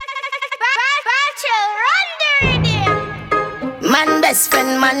best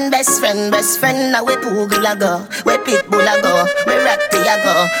friend, man, best friend. Now we Poogle a go, we Pitbull a go, we Ratty a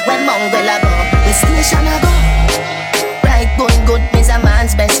go, we Mongrel a go, we Station a go. Right, going good, me's a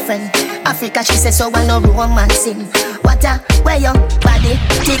man's best friend. Africa, she says, so I no romancing. What a, where your body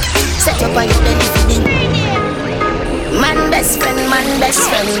tick, set up on your belly feeling. Man, best friend, now we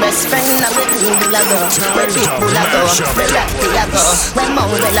Poogle a go, we Pitbull a go, we Ratty a go, we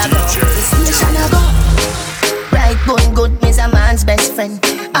Mongrel a go, we Station a go. Right, going good, me's a man's best friend.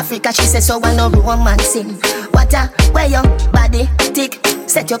 Africa, she says, so I no romancing. What a, where your body tick,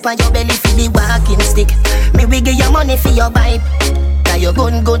 set up on your belly for the walking stick. Me we give you money for your vibe. Now you're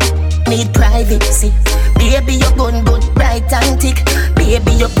going good, need privacy. Baby, you're going good, bright and thick.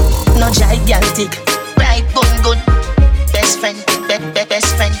 Baby, you're no gigantic. Right, going good, best friend,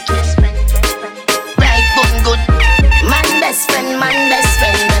 best friend. Right, going good, man, best friend.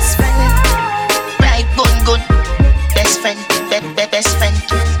 Right, going good, best friend.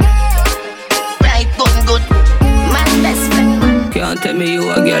 Right, going good, man, best friend. Can't tell me you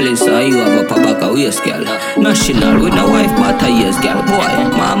a girl inside, you have a pabaka waist girl. National, with no wife but a years girl. Boy,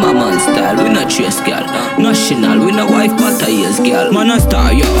 mama man style, we not chase girl. National, with no wife but a years girl. Man a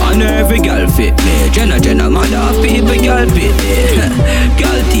star, yo, and every girl fit me. Jenna, mother of people, girl fit me.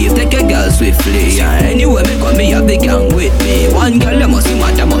 Girl thief, take a girl swiftly. Anyway, me come me have the gang with me. One girl, you must see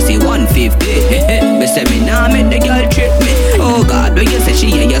mother, must see 150. Me say me nah make the girl trip me. Oh God, when you say she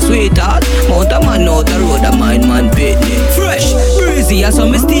ain't your sweetheart, mount a man out the road, a mind man pit me. Fresh, breezy, I saw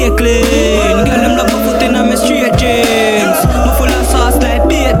me stay clean. Girl, them love my foot in my straight jeans. Me full of sauce like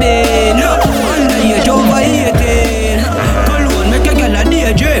baby. No, under age over 18. Cologne make a girl a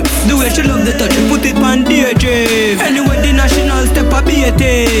daydream. The way she love the touch, she put it on daydream. Anyway, the national step a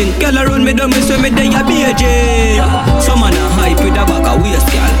beating. Girl around me don't miss when me day a BJ. Some man a hype with a back a waist,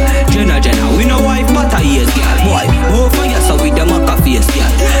 girl. Jenna, we no wife but a years, girl. Boy, oh for yes, so we the mac a face, girl.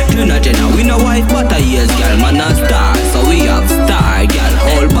 Jenna, we no wife but a years, girl. Man a star, so we have star, girl.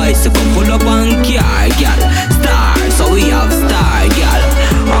 Whole bicycle pull up on car, girl. Star, so we have star, girl.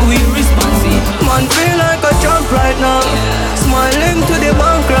 And we responsive. Man feel like a jump right now. Smiling to the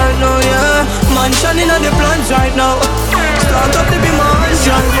bank right now, yeah. Man shining on the plans right now. Start up to be my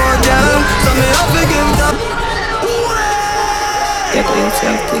shot for them. So me have to give them. Get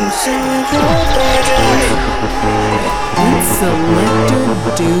yourself things. It's selected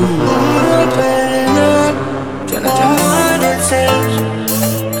duo. Jenna.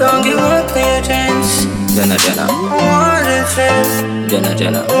 Don't give up your chance. Jenna.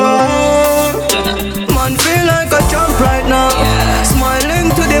 Man feel like a jump right now, yeah. Smiling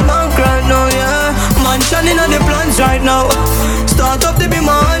to the bank right now, yeah. Man shining on the plans right now. Start up to be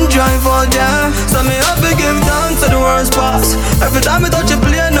my driver, yeah. So me have to give thanks to the worst pass. Every time I touch a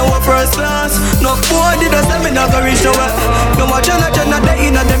plane, now we're first class. No boy did I say me not gonna reach nowhere. No more Jenna, they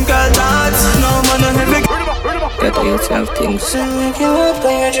in a them girl dance. No man, I heavy. Get yourself things. So give up on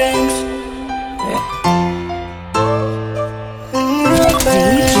your dreams. Yeah.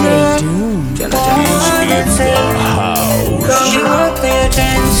 DJ Doom. Jenna. Don't give up on your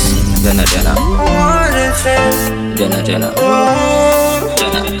dreams. Jenna.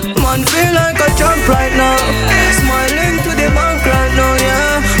 Man feel like a jump right now, yeah. Smiling to the bank right now,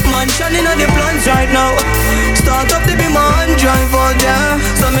 yeah. Man shining on the plans right now. Start up to be my driver, yeah.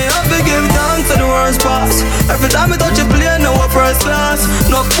 So me have to give thanks to the worst pass. Every time I touch a plane, now we're first class.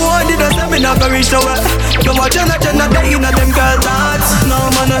 No boy did I say me not gonna reach nowhere. No more Jenna, they in a them girl dance. No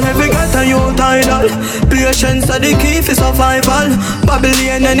man, I heavy get a you title. Patience are the key for survival.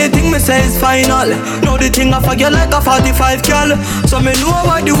 Babylon, anything me say is final. Know the thing I forget like a 45 girl. So me know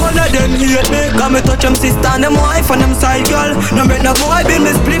why the one of them hate me. Cause me touch them sister and them wife and them side girl. No make no boy build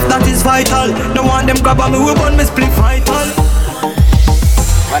me split, that is vital. No want them grab on me, we want me split vital.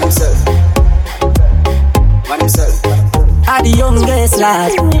 Man himself. Are the youngest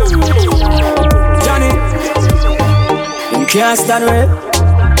lad. Johnny, you can't stand with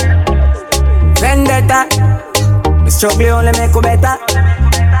Vendetta. The struggle only make you better.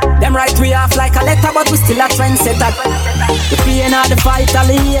 Them right we off like a letter, but we still a trendsetter. The pain of the fight, all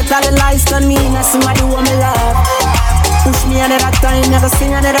the hate, all the lies on me. Now somebody want me love. Push me another time, never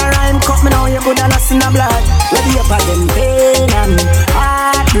sing another rhyme. Cut me now, you coulda lost in the blood. Ready up at them pain and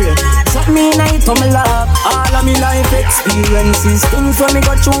heartbreak. Shut me night for me love. All of me life experiences, things when me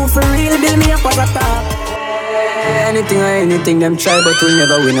got through for real, build me up as a top. Anything them try, but we'll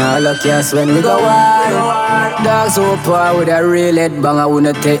never win. All luck, yes, when we go on. Dogs so poor with a real head bang. I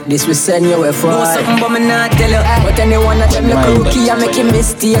wanna take this, we send you away for. Do something but me not tell you. But anyone of them look rookie and make a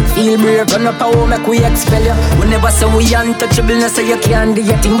mistake. Feel brave, run up a home, make we expel you. We never say we untouchable, no say you can't do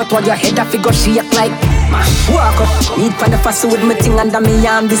your thing. But while your head a figure shake like Walk up, eat for the fast with me thing under me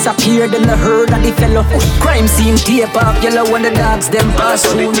arm disappear. Then I heard of the fellow. Crime scene tape off yellow when the dogs them pass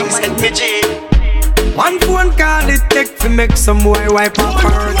through. One phone call it take to make some boy wipe up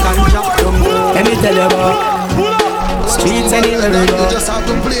hurt and drop them. Let me tell you about streets anywhere we go. Just have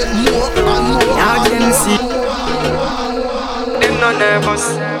to play more and more. Now them see them no nervous.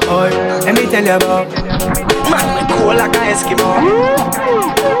 Boy, let me tell you about man we cool like a Eskimo.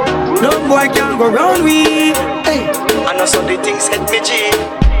 No boy can go round we. Hey, I know so the things hit me G.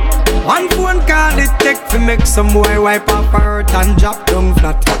 One phone call it take to make some boy wipe up hurt and drop down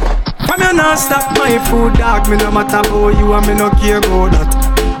flat. From you not stop my food dog, me no matter about you and me no care about that.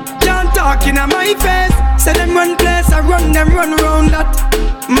 Can't talk in my face, say them run place, I run them run round that.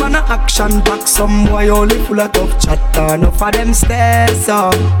 Man a action pack, some boy only full of tough chatter. Enough of them stairs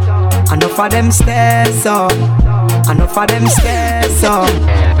up, enough of them stairs up, enough of them stairs up.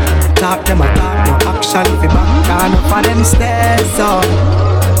 Talk them a talk, no action fi back. Enough of them stairs up,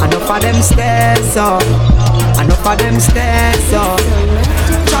 enough of them stairs up, enough of them stairs up.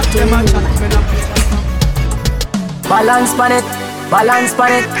 Chat them a chat me now. Balance pan it, balance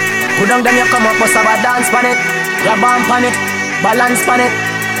pan it. Put down them you come up, bust have a dance pan it. Grab on pan it, balance pan it.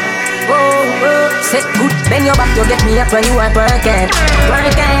 Oh, oh, sit good, bend your back, you get me up when you are working.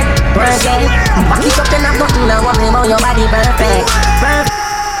 Working, working. Back it up then I've nothing to worry about your body perfect. Perfect.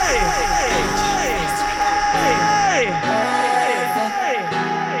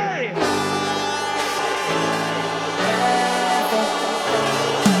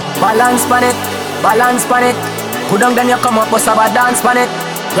 Balance pan it, balance pan it. Put down then you come up, bust have a dance pan it.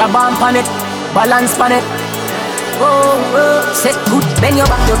 Grab on pan it, balance pan it. Oh, oh, sit good, bend your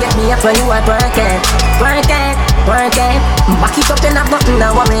back, you get me up when you are working. Working, working. Back it up then I've nothing to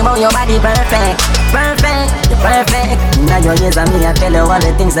worry about your body perfect. Perfect, you're perfect. Now your ears on me, I tell you all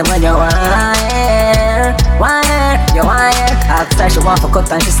the things that when you wire. Wire, you wire. Ask her she want for cut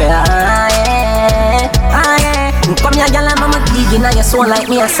and she say aye, aye. Come here, girl, and mama digging on your soul like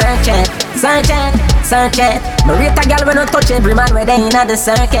me a search it, search it, search it. Me rate a girl when I touch every man where they inna the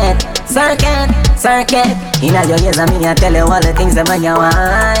circuit, circuit, circuit. Inna your ears and me I tell you all the things that when you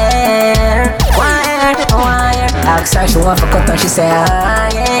wire, wire, wire. Ask her she want for cut and she say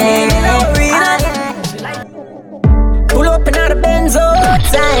aye, aye. Pull up in the Benz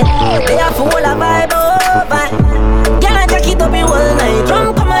outside, they have full of vibe over. Girl, I jack it up in all night.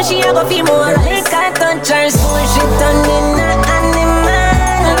 Drum come and she a go feel more like I touch her soul. She turn in a animal.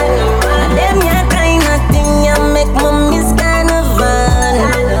 And them ya kind of thing ya make mommy's carnival.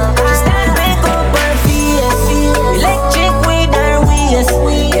 She start break up her face, electric with her waist.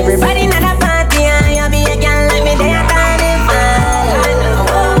 Everybody in the party and ya be a girl like me they a carnival.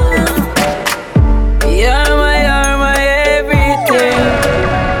 You're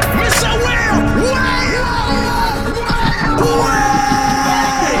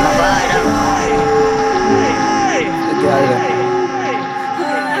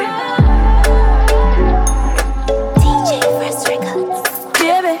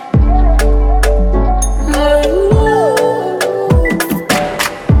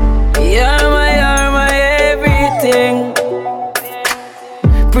my everything.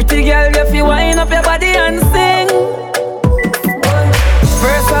 Pretty girl, if you wind up your body and sing.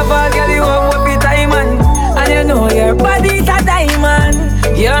 First of all, girl, you have what be diamond, and you know your body's a diamond.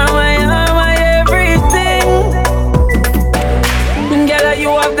 You're my everything. Girl, you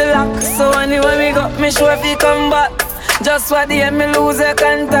have the lock, so anyway we got me sure if you come back. Just for the end, me lose your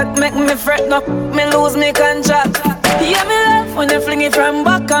contact, make me fret up, me lose me contract. Yeah, me love when you fling it from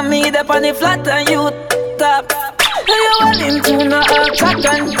back and me up on the flat and you top. You all into no track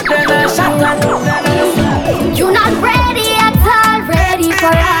and then I shot and you're not ready at all, ready for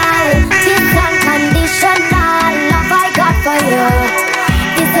all. This unconditional love I got for you.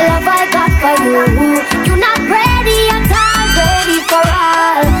 This love I got for you. You're not ready at all, ready for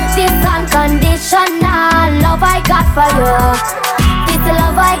all. This unconditional love I got for you. This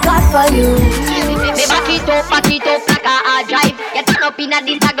love I got for you. Me back it up like a drive. You turn up in a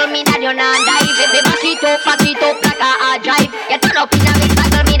this taggle me that you not dive. Me back it up like a drive. You turn up in a this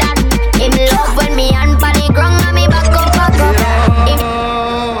taggle me that. Him love when me hand pan the ground and me back up.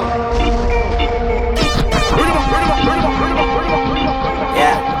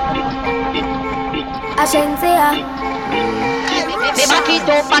 Yeah. I shouldn't say Me back it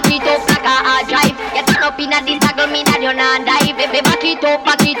up like a drive. You turn up in a this taggle me that you not dive. Me back it up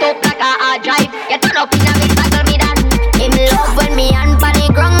like a drive. You turn up in a this taggle me that. him love when me hand pan the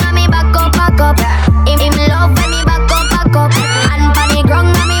ground and me back up. Him love when me back up. Hand pan the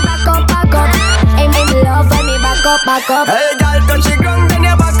ground and me back up. Him love when me back up. Hey, girl, touch the ground then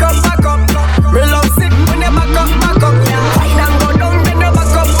you back up. Me love sick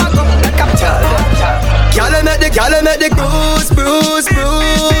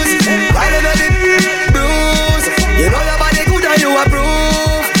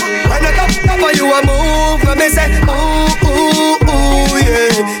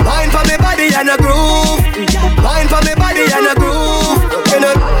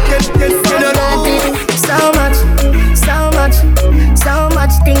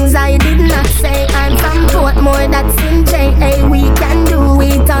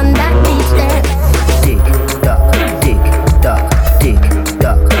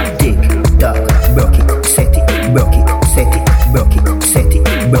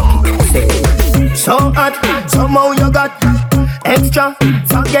So hot, somehow you got extra,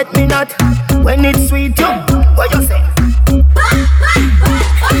 forget me not. When it's sweet, you, what you say?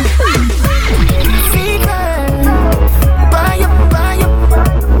 Buy up.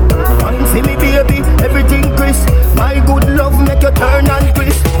 Wine for me baby, everything crisp. My good love make you turn and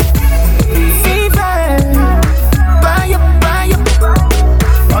twist. Buy up.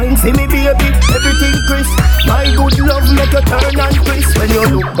 Wine for me baby, everything crisp. My good love make you turn and twist. When you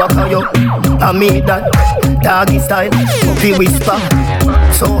look back at you, I made that doggy style, puppy whisper.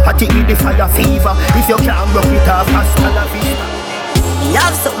 So hot it with the fire fever. If you can't rock it off, hasta la vista. You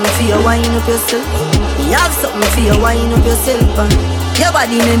have something for you, wind up yourself. You have something for you, wind up yourself. Your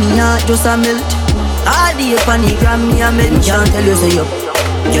body make me not just a melt. All the up on the gram, me a melt. Can't tell you say up,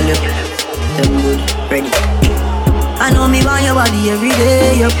 you look them good, ready. I know me want your body every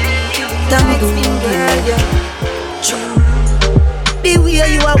day, up. Tell me good, yeah. The way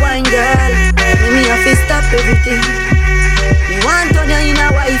you a wine, girl, me have to stop everything. Me want on you in a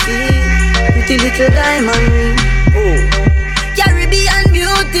wifey, pretty little diamond ring. Oh, Caribbean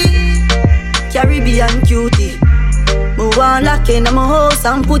beauty, Caribbean cutie. Move on lock in my house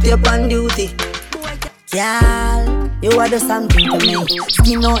and put you on duty. Girl, you are the something to me.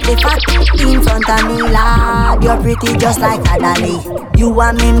 Skin out the fat in front of me, lad. You're pretty just like a dolly. You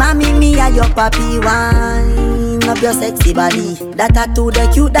are me, mommy, me and your papi. Wine up your sexy body. That tattoo, the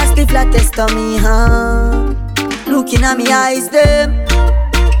cute, that's the flattest to me, huh? Looking at me eyes, them.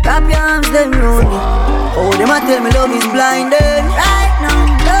 Wrap your arms, them round me. Oh, them a tell me love is blinded. Right now,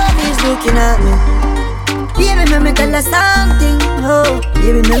 love is looking at me. Baby, let me tell you something. Oh,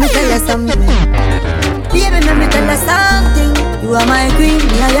 baby, let me tell you something. Baby, let me tell you something. You are my queen,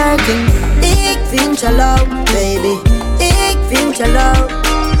 me are your king. Ik vind je love, baby. Ik vind je love.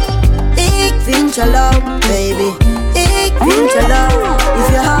 Ik vind je love, baby. Ik vind je love. If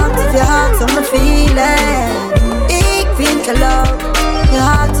your heart, so me feeling. Ik vind je love.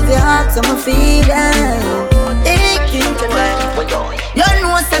 If your heart, so me feeling. Ik vind je love. You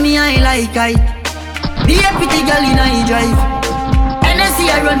know say me I like it. Be a pretty girl in a drive. NSC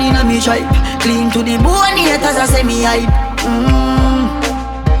I run in a me tribe. Clean to the bone, haters I say me hype.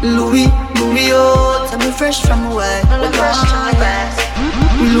 Louis, oh, tell me fresh from away.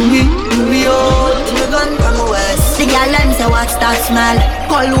 Louis, oh, tell me gun from the west. The girl them say what's that smell?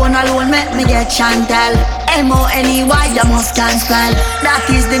 Cologne alone make me get Chantel. M-O-N-E-Y, you must can spell. That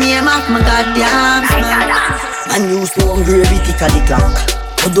is the name of my goddamn smell. Man used to hungry every tick of the clock.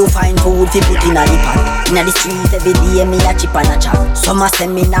 To do fine food fi put inna the pot. Inna the street every day me a chip and a chop. Some a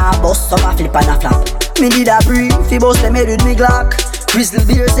send me na bust, some a flip and a flap. Me did a breathe fi bust them head with me Glock. Crystal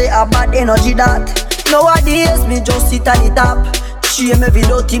beer say a bad energy that. Nowadays me just sit at the top. Shame every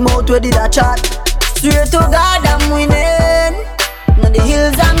dirty mouth where did a chat. Swear to God I'm winning. Now the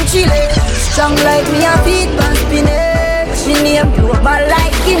hills I'm chilling. Strong like me a feet pan spinach. Me name global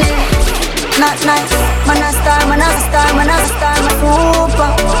like Guinness. Not nice, man a star, man a star, man a star, man a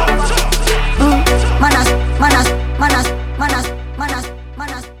super. Man a